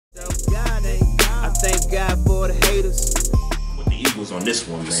God for the haters. With the Eagles on this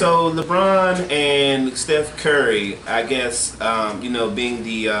one, man. So LeBron and Steph Curry, I guess, being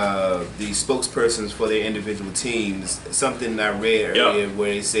the spokespersons for their individual teams, something I read earlier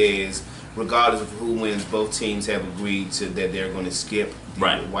where it says, regardless of who wins, both teams have agreed to that they're going to skip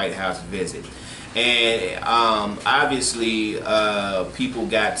the White House visit. And obviously, people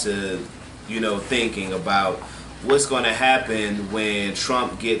got to, thinking about what's going to happen when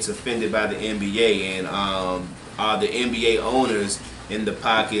Trump gets offended by the NBA, and are the NBA owners in the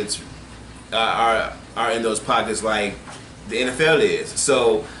pockets are in those pockets like the NFL is.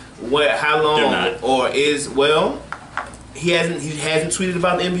 So how long They're not. or is he hasn't tweeted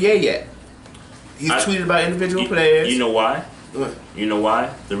about the NBA yet. He's tweeted about individual players. You know why? You know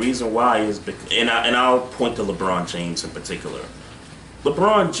why? The reason why is because, and I'll point to LeBron James in particular.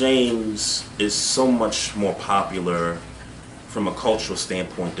 LeBron James is so much more popular from a cultural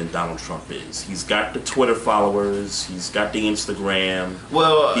standpoint than Donald Trump is. He's got the Twitter followers. He's got the Instagram.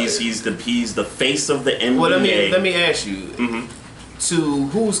 Well, he's the face of the NBA. Well, let me ask you, to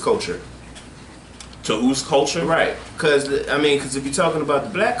whose culture? To whose culture? Right, because if you're talking about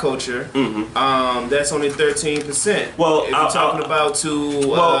the black culture, that's only 13%. Well, if you're talking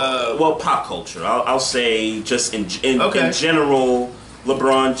about pop culture, I'll say just in general,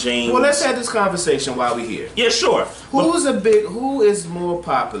 LeBron James. Well, let's have this conversation while we're here. Yeah, sure. Who is more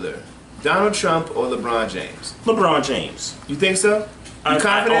popular, Donald Trump or LeBron James? LeBron James. You think so? You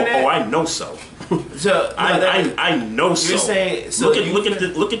confident in that? Oh, I know so. So I know so. You're saying so?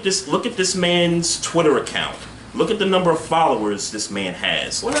 Look at this man's Twitter account. Look at the number of followers this man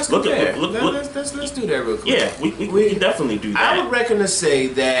has. Well, let's do that. Let's do that real quick. Yeah, we can definitely do that. I would reckon to say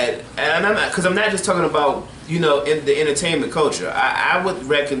that, and I'm not just talking about in the entertainment culture. I would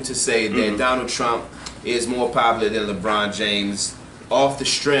reckon to say that Donald Trump is more popular than LeBron James, off the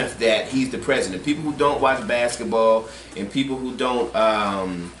strength that he's the president. People who don't watch basketball and people who don't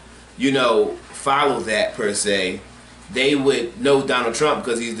follow that per se, they would know Donald Trump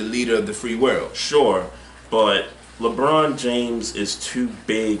because he's the leader of the free world. Sure, but LeBron James is too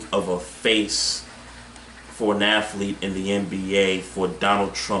big of a face for an athlete in the NBA for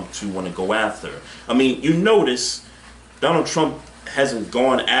Donald Trump to want to go after. I mean, you notice Donald Trump hasn't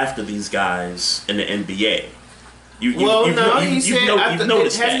gone after these guys in the NBA. You've noticed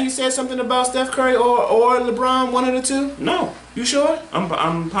that. Hasn't he said something about Steph Curry or LeBron, one of the two? No. You sure?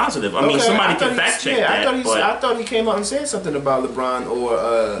 I'm positive. I mean, somebody can fact check that. I thought he came out and said something about LeBron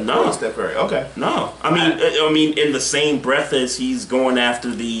or Steph Curry. Okay. No. I mean, in the same breath as he's going after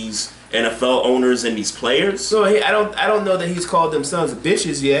these NFL owners and these players. So I don't know that he's called them sons of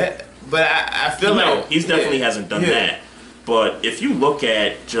bitches yet, but I feel like he definitely hasn't done that. But if you look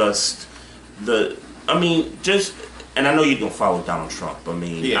at and I know you don't follow Donald Trump. I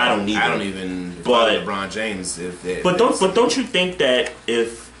mean, I don't even follow LeBron James. But don't you think that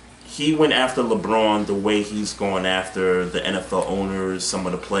if he went after LeBron the way he's going after the NFL owners, some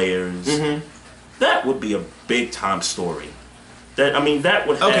of the players, that would be a big time story. That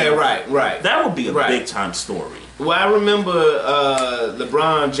would have, right. That would be a big time story. Well, I remember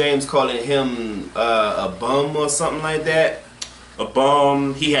LeBron James calling him a bum or something like that. A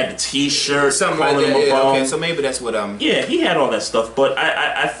bum. He had the T-shirt. Something like that. Him a bum. Okay, so maybe that's what I'm. Yeah, he had all that stuff, but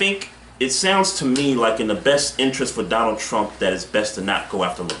I think it sounds to me like in the best interest for Donald Trump that it's best to not go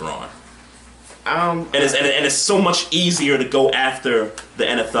after LeBron. And it's so much easier to go after the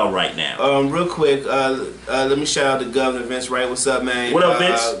NFL right now. Real quick, let me shout out to Governor Vince Wright. What's up, man? What up,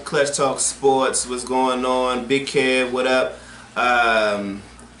 Vince? Clutch Talk Sports. What's going on? Big Kev, what up?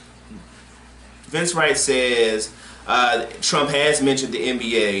 Vince Wright says Trump has mentioned the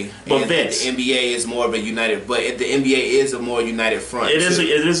NBA, but Vince, the NBA is more of a united. But the NBA is a more united front. It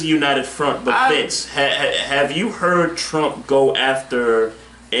is a united front. But Vince, have you heard Trump go after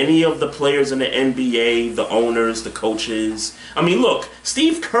any of the players in the NBA, the owners, the coaches? I mean, look,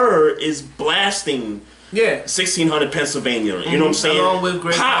 Steve Kerr is blasting 1600 Pennsylvania. You know what I'm saying? Along with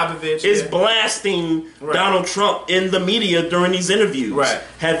Greg Popovich is blasting Donald Trump in the media during these interviews. Right.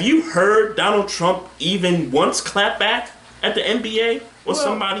 Have you heard Donald Trump even once clap back at the NBA or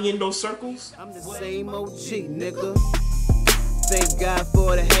somebody in those circles? I'm the same OG, nigga. Thank God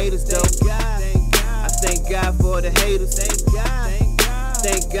for the haters, though. I thank God for the haters.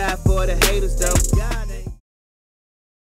 Thank God for the haters, though.